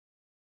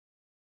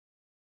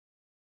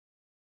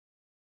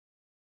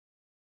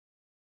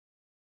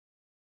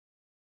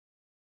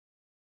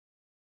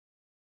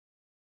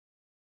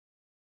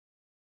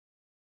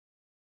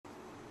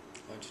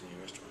went to a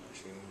new restaurant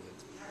actually.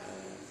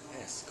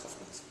 Yes,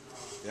 Kaufman's.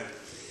 Yeah?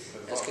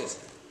 That's good.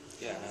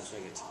 Yeah, that's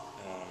very good.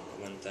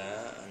 I went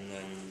there and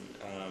then...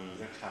 you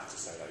don't have to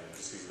say that,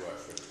 just who you work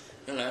for.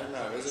 No,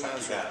 it was a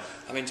nice restaurant.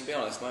 I mean, to be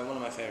honest, one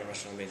of my favourite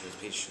restaurants I've been to was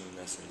Michelin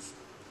Nurseries.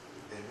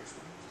 In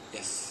Richmond?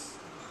 Yes.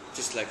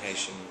 Just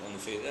location and the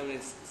food. I mean,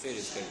 the food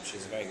is good.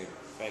 She's a very good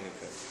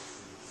cook.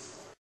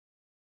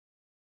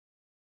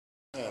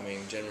 I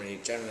mean,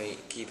 generally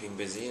keeping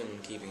busy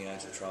and keeping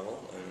out of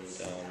trouble, and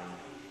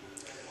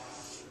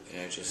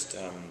just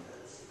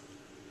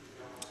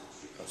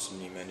got some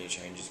new menu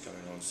changes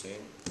coming on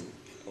soon,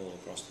 all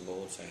across the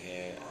board. So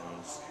here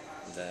and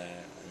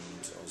there,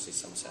 and obviously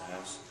Somerset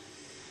House.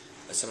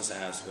 At Somerset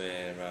House,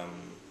 where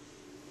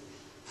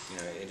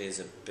it is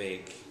a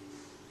big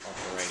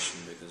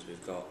operation because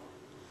we've got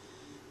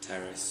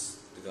terrace,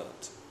 we've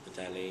got the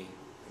deli,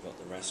 we've got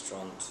the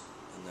restaurant,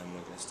 and then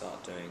we're going to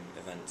start doing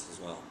events as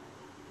well.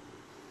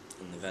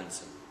 And the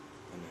events are,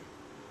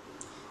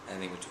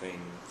 anything between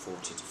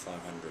 40 to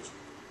 500.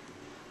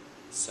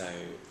 So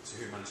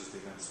who manages the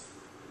events?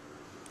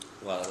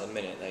 Well, at the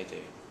minute they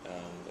do,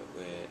 but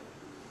we're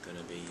going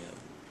to be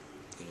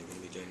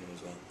doing them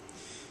as well.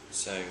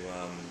 So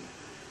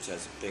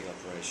it's a big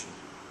operation.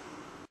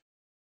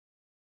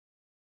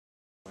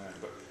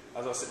 But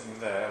as I was sitting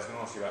there, I was going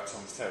to ask you about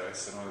Tom's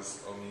Terrace, and I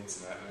was on the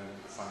internet and then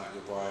found out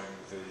you're buying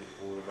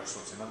all the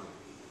restaurants in London.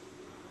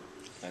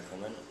 No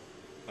comment.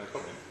 No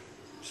comment?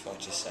 That's what I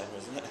just said,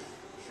 wasn't it?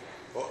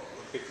 What?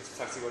 Big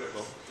taxi got it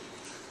wrong?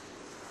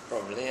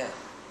 Probably, yeah.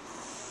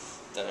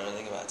 Don't know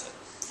anything about it.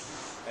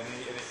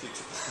 Any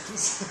future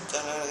plans?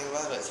 Don't know anything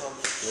about it, Tom.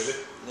 Really?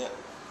 Yeah.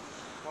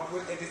 I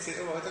would edit it, I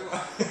don't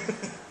know.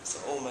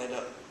 It's all made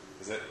up.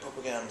 Is it?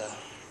 Propaganda.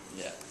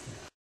 Yeah.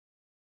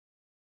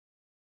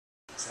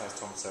 So how's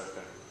Tom's Terrace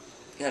going?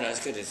 Yeah, no,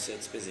 it's good. It's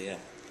busy, yeah.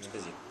 It's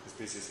busy. It's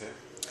busy as here?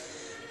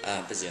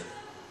 Busier.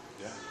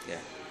 Yeah?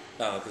 Yeah.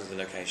 No, because of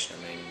the location.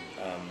 I mean,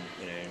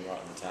 right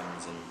on the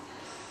Thames, and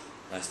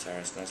nice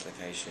terrace, nice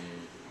location,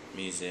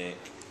 music,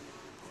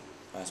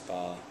 nice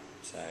bar.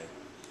 So,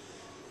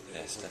 yeah,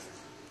 it's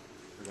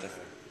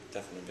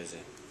definitely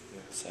busy.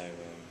 Yeah. So,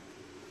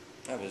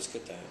 no, but it's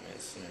good though. I mean,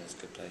 it's a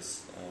good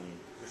place.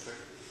 Good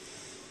food?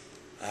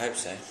 I hope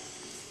so.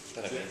 Do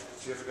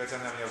you ever go down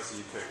there? How many hours do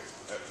you cook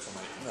at Tom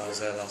Aikens? No, I was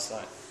there last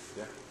night.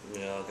 Yeah?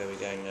 I'll be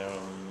going there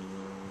on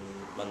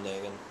Monday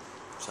again.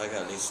 So I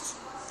go at least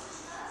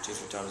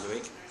 2-3 times a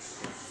week.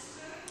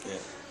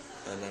 Yeah.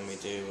 And then we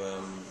do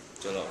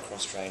a lot of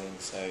cross training.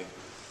 So a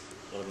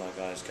lot of my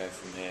guys go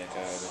from here,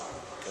 go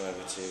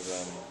over to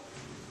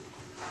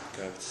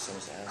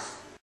Somerset House.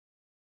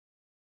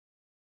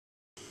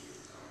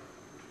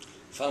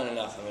 Funnily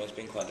enough, I mean, it's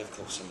been quite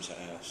difficult for Somerset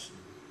House,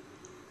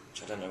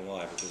 which I don't know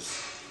why, because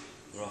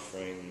we're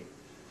offering,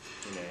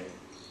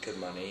 good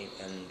money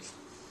and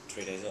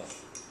 3 days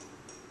off.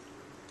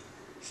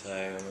 So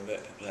I'm a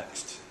bit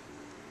perplexed.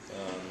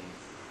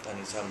 And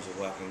in terms of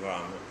working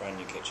environment, brand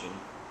new kitchen,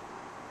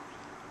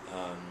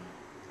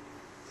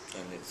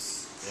 and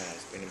it's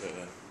been a bit of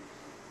a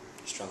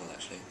struggle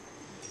actually.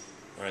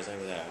 Whereas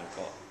over there, I've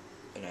got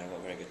a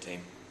very good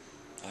team.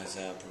 I'd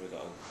say I've probably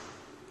got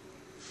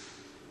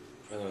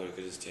the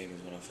goodest team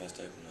as when I first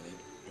opened, I think,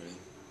 really.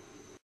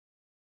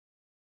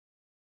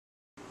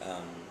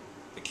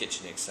 The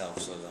kitchen itself,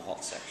 sort of the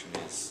hot section,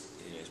 is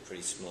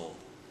pretty small.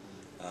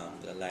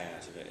 But the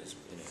layout of it is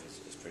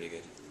pretty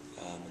good.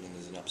 And then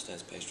there's an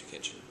upstairs pastry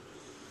kitchen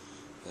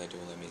where they do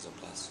all their mise en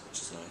place,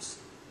 which is nice.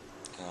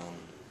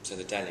 So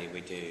the deli,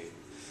 we do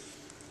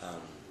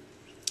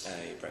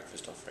a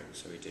breakfast offering.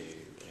 So we do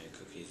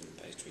cookies and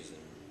pastries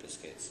and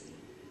biscuits and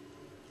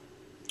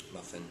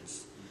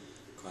muffins,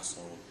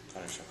 croissant,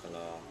 pain au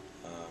chocolat,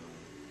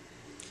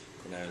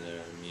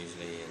 granola and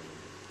muesli and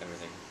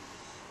everything.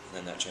 And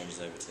then that changes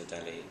over to the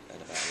deli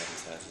at about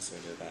 11:30. So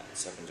we do about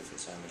 7 different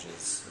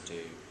sandwiches. We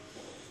do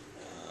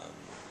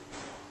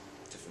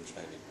different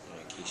maybe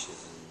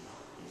quiches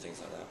and things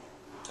like that.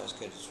 So it's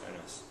good. It's very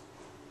nice.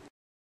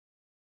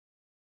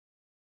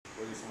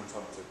 What do you find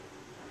time to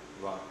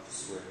run,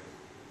 swim,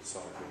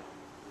 cycle?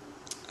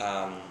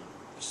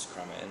 Just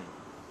cram it in.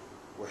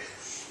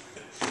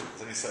 There's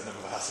only a certain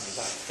number of hours in a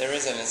day. There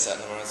is only a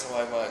certain number, so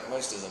I work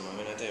most of them. I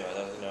mean, I do.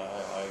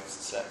 I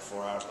slept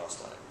 4 hours last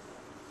night.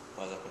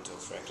 I was up until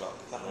 3 o'clock.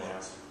 How many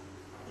hours?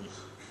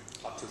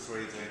 Up to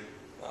 3 doing?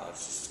 I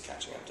was just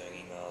catching up,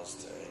 doing emails,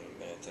 doing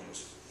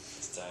things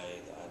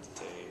today that I had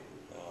to do.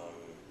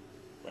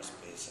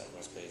 Recipes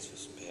for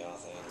some PR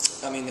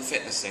things. I mean, the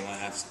fitness thing I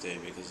have to do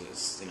because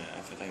it's if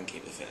I don't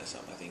keep the fitness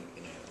up, I think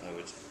I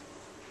wouldn't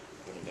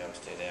be able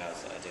to do the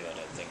hours that I do. I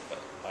don't think, but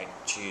I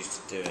choose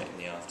to do it in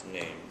the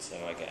afternoon, so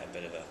I get a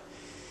bit of a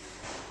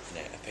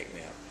pick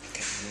me up. I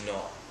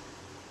cannot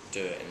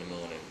do it in the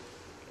morning.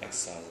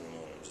 Exercise in the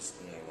morning, just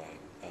no way.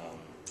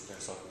 You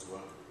don't cycle to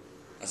work?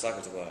 I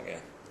cycle to work,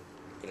 yeah,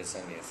 but it's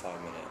only a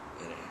 5-minute,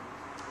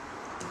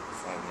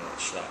 5-minute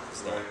schlep.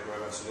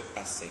 Where else do you live?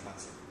 Battersea.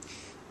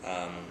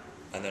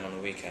 And then on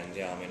the weekend,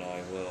 I mean,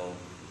 I will,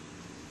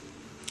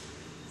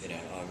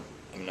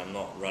 I'm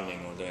not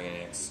running or doing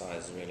any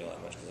exercise really all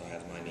that much because I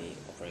had my knee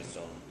operated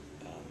on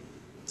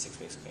 6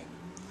 weeks ago.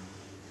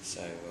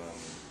 So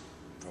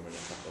probably in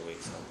a couple of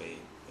weeks I'll be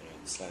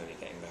slowly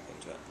getting back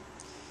into it.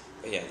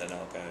 But yeah, then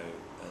I'll go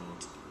and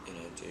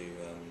do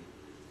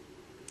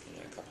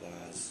a couple of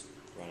hours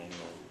running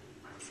or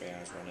 3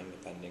 hours running,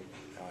 depending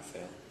how I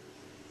feel.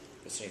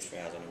 But it's only 3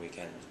 hours on a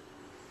weekend.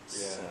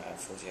 Yeah. So at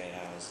 48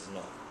 hours is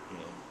not,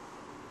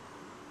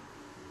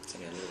 it's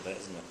only a little bit,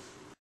 isn't it?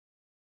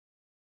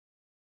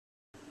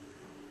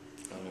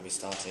 I'm going to be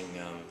starting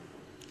my own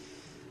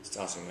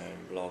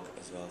blog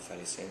as well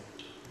fairly soon.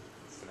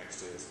 For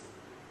next year's?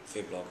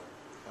 Food blog.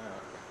 Oh,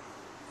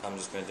 okay. I'm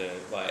just going to do,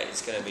 well,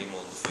 it's going to be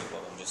more than food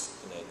blog, I'm just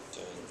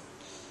doing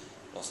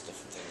lots of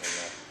different things in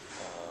there.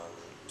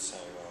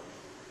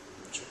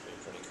 Which would be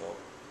pretty cool.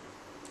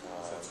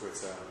 So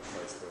Twitter,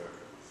 Facebook,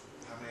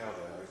 how many are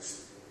there?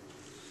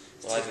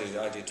 Well,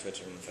 I do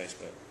Twitter and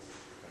Facebook.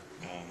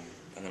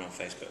 And then on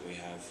Facebook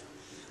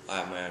I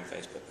have my own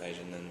Facebook page,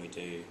 and then we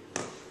do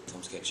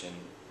Tom's Kitchen,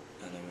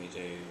 and then we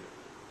do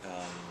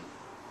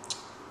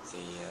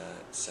the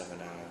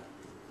 7-hour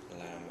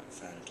lamb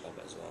fan club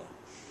as well.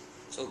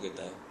 It's all good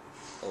though,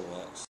 all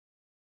works.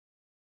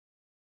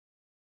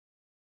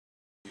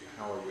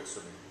 How are you at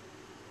swimming?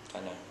 I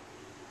know.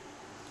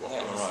 What, I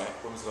think I'm alright.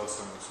 When was the last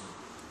time you went swimming?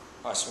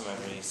 I swim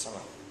every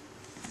summer.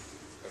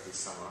 Every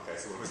summer, okay,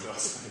 so when was the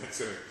last time you went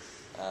swimming?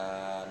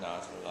 No, I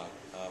don't know.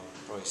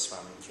 Probably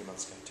swam 2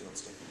 months ago.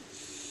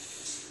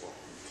 What,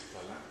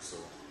 by laps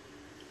or?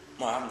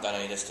 Well, I haven't done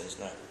any distance,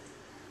 no. I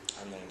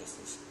haven't done any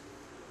distance.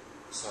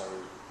 So,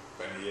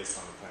 but in a year's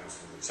time you're playing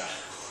swimming the channel?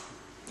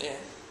 Yeah.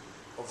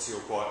 Obviously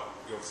you're quite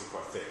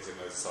fit in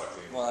those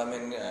cycling. Well, I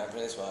mean, put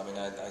it this way,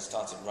 I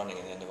started running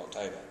at the end of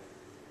October.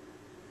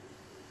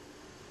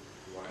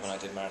 Right. When I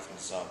did marathons,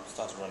 so I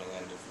started running at the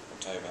end of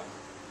October.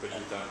 But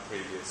you've done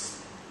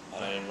previous...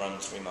 I only run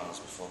 3 miles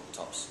before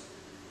tops.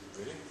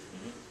 Really?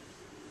 Mm-hmm.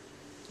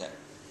 Yeah.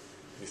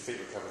 Your feet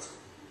recovered?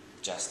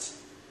 Just.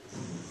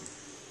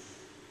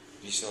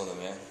 You saw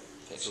them, yeah?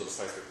 Saw the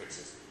Facebook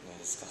pictures? Yeah,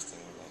 disgusting,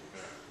 weren't they?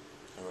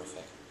 Yeah.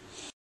 Horrific.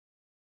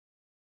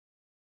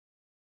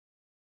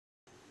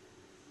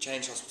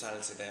 Change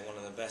Hospitality, they're one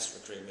of the best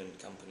recruitment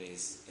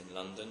companies in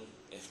London,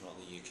 if not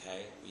the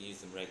UK. We use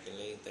them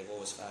regularly. They've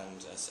always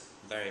found us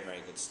very,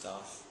 very good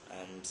staff,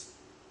 and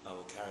I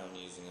will carry on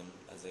using them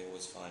as they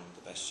always find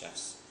the best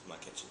chefs for my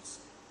kitchens.